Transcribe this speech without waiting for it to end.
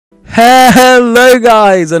Hello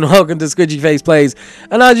guys and welcome to Squidgyfaceplays,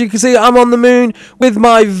 and as you can see I'm on the moon with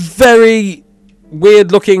my very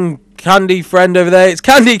weird looking candy friend over there. It's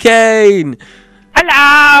Candy Cane!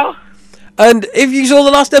 Hello! And if you saw the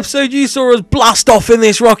last episode you saw us blast off in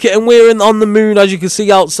this rocket and we're on the moon. As you can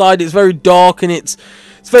see outside it's very dark and it's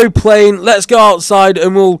very plain. Let's go outside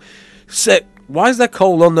and we'll set... Why is there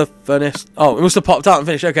coal on the furnace? Oh, it must have popped out and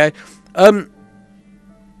finished. Okay. The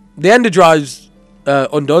ender drive's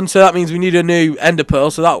undone, so that means we need a new ender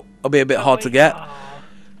pearl, so that'll be a bit hard to get.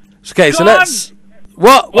 Okay, so let's...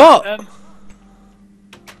 What?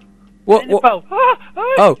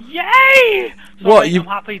 Oh, yay! What, I'm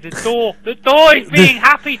happy. The door is being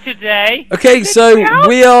happy today. Okay, so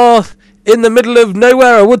we are in the middle of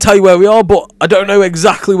nowhere. I would tell you where we are, but I don't know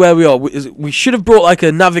exactly where we are. We should have brought like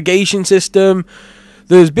a navigation system.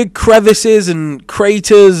 There's big crevices and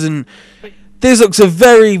craters, and this looks a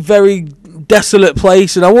very, very desolate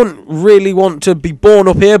place, and I wouldn't really want to be born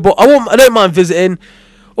up here, but I don't mind visiting.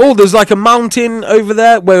 Oh, there's like a mountain over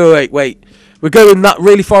there. Wait. We're going that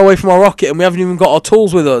really far away from our rocket, and we haven't even got our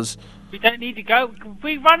tools with us. We don't need to go.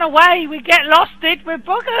 We run away. We get lost. We're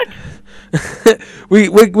buggered.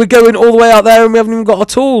 we're going all the way out there, and we haven't even got our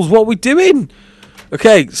tools. What are we doing?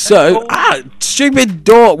 Okay, so stupid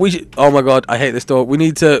door. Oh my god, I hate this door. We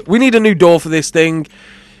need a new door for this thing.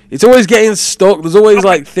 It's always getting stuck. There's always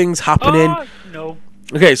like things happening. Oh, no.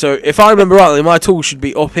 Okay, so if I remember rightly, my tools should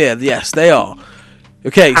be up here. Yes, they are.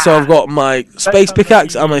 Okay, so I've got my space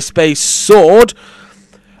pickaxe and my space sword.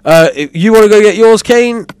 If you want to go get yours,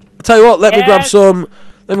 Kane? I'll tell you what. Let me grab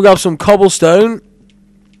some cobblestone,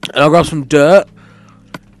 and I'll grab some dirt,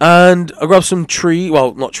 and I'll grab some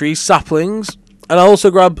not trees, saplings, and I'll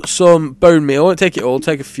also grab some bone meal. I won't take it all.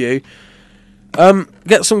 Take a few.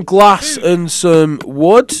 Get some glass and some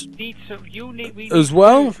wood as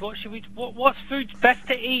well. What's food's best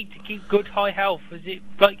to eat to keep good high health? Is it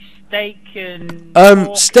like steak and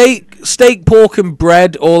pork? Steak, pork, and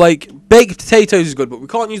bread, or like baked potatoes is good, but we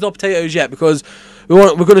can't use our potatoes yet because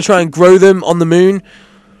we're going to try and grow them on the moon.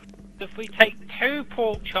 If we take 2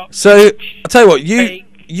 pork chops. So I'll tell you what,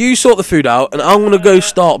 you sort the food out, and I'm going to go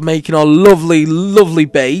start making our lovely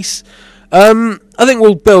base. I think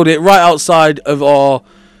we'll build it right outside of our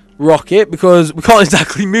rocket because we can't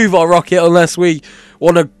exactly move our rocket unless we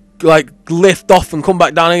want to like lift off and come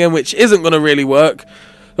back down again, which isn't going to really work.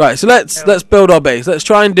 Right, so let's build our base. Let's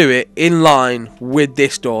try and do it in line with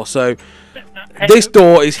this door. So this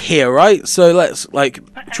door is here, right? So let's like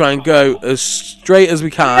try and go as straight as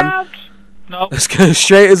we can. No. Let's go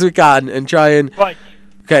straight as we can and try and... Right.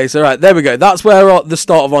 Okay, so right, there we go. That's where the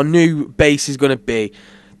start of our new base is going to be.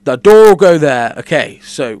 The door will go there. Okay,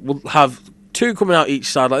 so we'll have 2 coming out each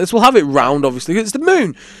side like this. We'll have it round, obviously. It's the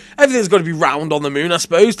moon. Everything's got to be round on the moon, I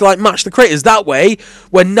suppose, to like match the craters. That way,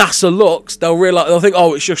 when NASA looks, they'll think,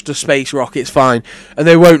 oh, it's just a space rocket, it's fine, and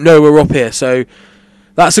they won't know we're up here. So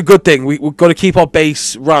that's a good thing. We've got to keep our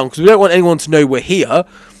base round because we don't want anyone to know we're here.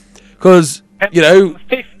 Because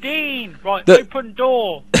 15. Right, open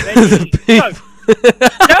door. Ready. No.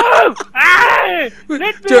 No. Ah!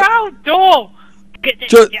 Let me out. Door. There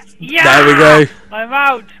we go. I'm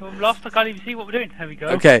out. I'm lost. I can't even see what we're doing. There we go.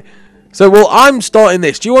 Okay. So, well, I'm starting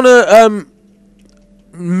this. Do you want to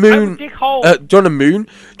moon? I would dig holes. Do you want to moon? Do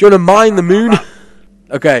you want to mine the moon?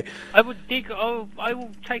 Okay. I would dig. Oh, I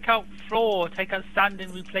will take out floor, take out sand,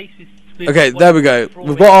 and replace with okay, there we go.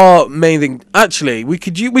 We've got our main thing. Actually, we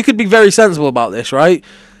could be very sensible about this, right?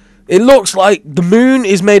 It looks like the moon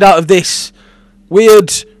is made out of this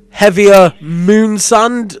weird, heavier moon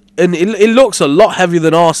sand, and it looks a lot heavier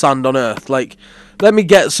than our sand on Earth. Like, let me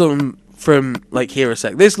get some from like here a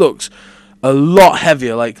sec. This looks a lot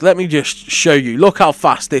heavier. Like, let me just show you. Look how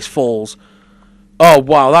fast this falls. Oh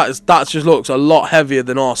wow, that just looks a lot heavier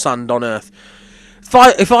than our sand on Earth.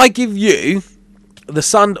 If I give you the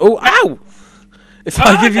sand, oh ow! If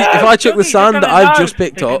I chuck the sand that I've just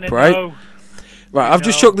picked up, right? Right, I've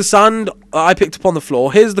just chucked the sand I picked up on the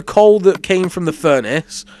floor. Here's the coal that came from the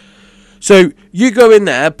furnace. So you go in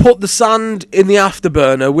there, put the sand in the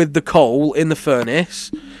afterburner with the coal in the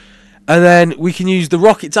furnace, and then we can use the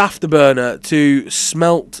rocket's afterburner to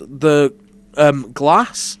smelt the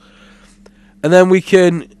glass, and then we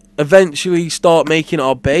can eventually start making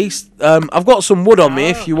our base. I've got some wood on me.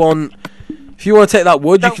 If you want to take that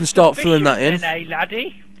wood, you can start filling that in.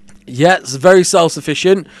 Laddie. Yeah, it's very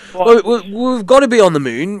self-sufficient. We've got to be on the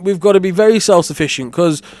moon. We've got to be very self-sufficient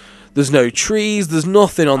because there's no trees, there's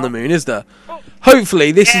nothing on the moon, is there?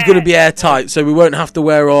 Hopefully, this is going to be airtight, so we won't have to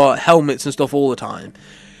wear our helmets and stuff all the time.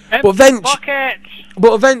 Buckets.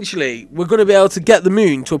 But eventually, we're going to be able to get the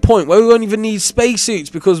moon to a point where we won't even need spacesuits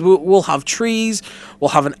because we'll have trees, we'll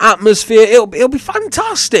have an atmosphere. It'll be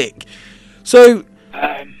fantastic. So,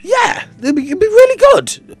 yeah, it'll be really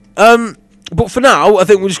good. But for now, I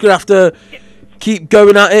think we're just going to have to keep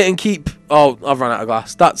going at it and keep... Oh, I've run out of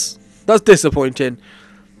glass. That's disappointing.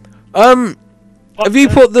 Have you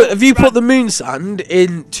put the moon sand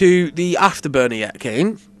into the afterburner yet,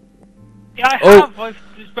 Kane? Yeah, I have.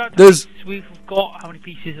 We've got... How many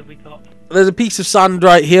pieces have we got? There's a piece of sand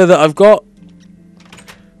right here that I've got.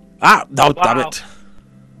 Ah, no, damn it.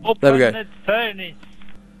 There we go. The furnace.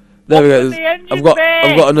 There we go. I've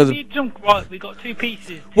got another. Right, we got 2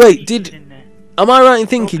 pieces. Wait, am I right in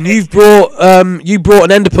thinking you've brought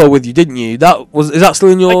an ender pearl with you, didn't you? Is that still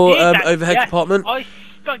in your overhead compartment?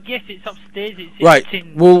 Yes, it's upstairs. Right.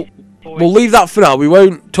 We'll leave that for now. We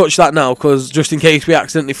won't touch that now because just in case we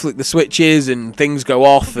accidentally flick the switches and things go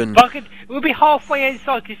off and. We'll be halfway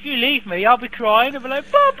inside. Cause if you leave me, I'll be crying. I'll be like,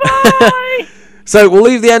 bye bye. So we'll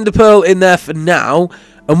leave the ender pearl in there for now,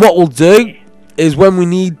 and what we'll do is when we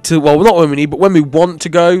need to. Well, not when we need, but when we want to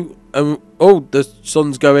go. Oh, the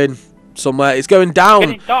sun's going somewhere. It's going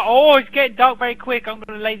down. It's getting dark very quick. I'm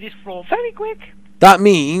going to lay this floor very quick. That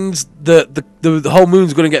means that the whole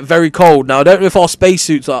moon's going to get very cold. Now, I don't know if our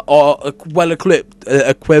spacesuits are well equipped.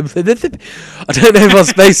 I don't know if our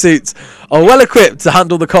spacesuits are well equipped to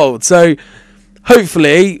handle the cold. So,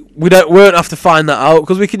 hopefully, we won't have to find that out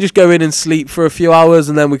because we can just go in and sleep for a few hours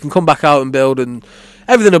and then we can come back out and build and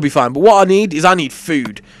everything will be fine. But what I need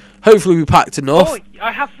food. Hopefully, we packed enough. Oh,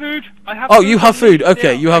 I have food. You have food.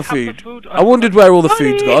 Okay, you have food. I wondered where all the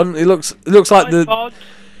food's gone. It looks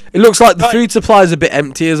like the food supply's a bit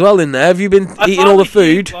empty as well in there. Have you been eating all the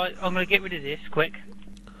food? Right, I'm going to get rid of this quick.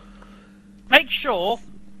 Make sure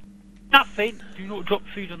do not drop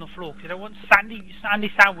food on the floor because I want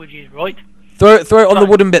sandy sandwiches, right? Throw it on the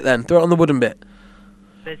wooden bit then. Throw it on the wooden bit.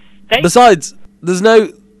 Besides, there's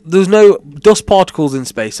no dust particles in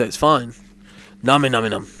space, so it's fine. Nummy nummy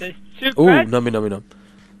num. There's 2 Ooh, breads. nummy nummy num.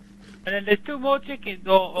 And then there's 2 more chickens.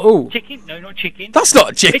 Chicken? No, not chicken. That's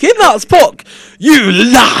not a chicken, that's pork. You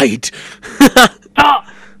lied.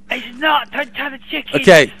 It's not. Don't tell the chicken.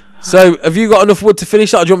 Okay, so have you got enough wood to finish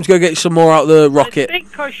that, or do you want me to go get some more out of the rocket? I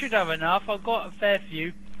think I should have enough. I've got a fair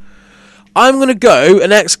few. I'm going to go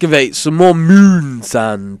and excavate some more moon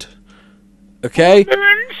sand. Okay?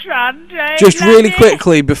 Moon sand, just really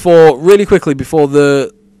quickly before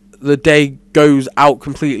the day goes out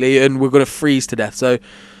completely and we're going to freeze to death. So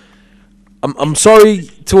I'm sorry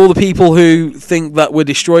to all the people who think that we're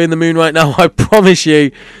destroying the moon right now. I promise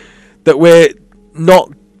you that we're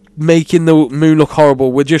not making the moon look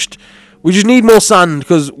horrible. We just need more sand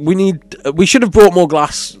because we should have brought more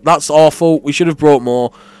glass. That's our fault. We should have brought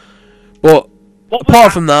more. But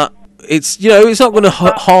apart from that, it's not going to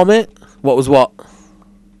harm it. What was what?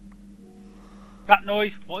 That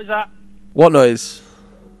noise. What is that? What noise?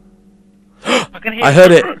 I can hear. I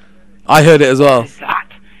heard it. I heard it as well. What is that?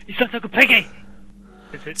 It sounds like a piggy.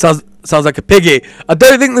 Sounds like a piggy. I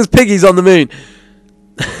don't think there's piggies on the moon.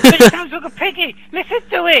 It sounds like a piggy. Listen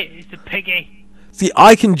to it. It's a piggy. See,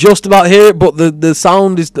 I can just about hear it, but the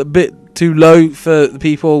sound is a bit too low for the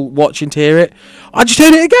people watching to hear it. I just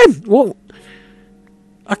heard it again. What?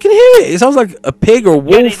 I can hear it. It sounds like a pig or a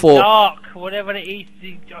wolf or dark, whatever it is.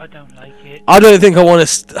 I don't like it. I don't think I want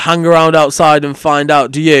to hang around outside and find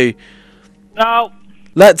out. Do you? No.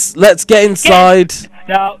 Let's get inside.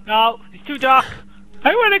 No, it's too dark.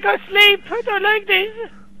 I want to go sleep. I don't like this.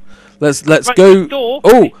 Let's right, go. This door,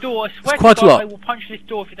 oh, this door, I swear it's quite to a God, lot. I will punch this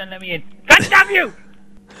door if you don't let me in. God damn you!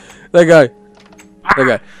 There you go. There you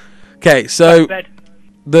go. Okay, so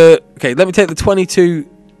let me take the 22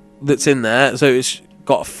 that's in there. So it's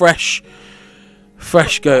got a fresh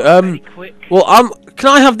go. Well, can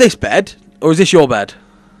I have this bed, or is this your bed?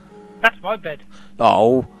 That's my bed.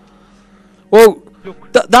 Oh, well,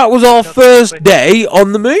 that was our first day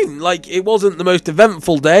on the moon. Like, it wasn't the most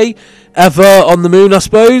eventful day ever on the moon, I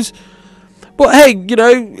suppose. But hey,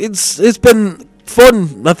 it's been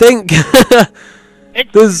fun, I think.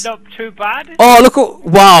 It's not too bad. Oh,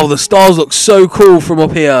 wow, the stars look so cool from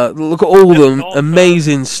up here. Look at all of them,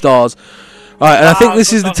 amazing stars. Alright, and I think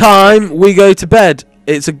this is the time we go to bed.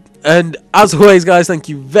 And as always, guys, thank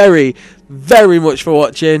you very, very much for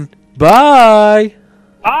watching. Bye!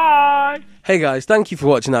 Bye! Hey guys, thank you for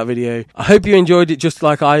watching that video. I hope you enjoyed it just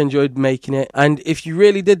like I enjoyed making it. And if you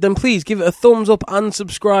really did, then please give it a thumbs up and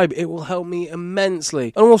subscribe. It will help me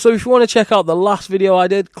immensely. And also, if you want to check out the last video I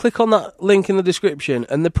did, click on that link in the description.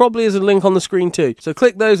 And there probably is a link on the screen too. So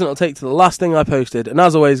click those and it'll take you to the last thing I posted. And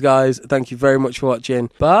as always, guys, thank you very much for watching.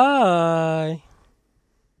 Bye!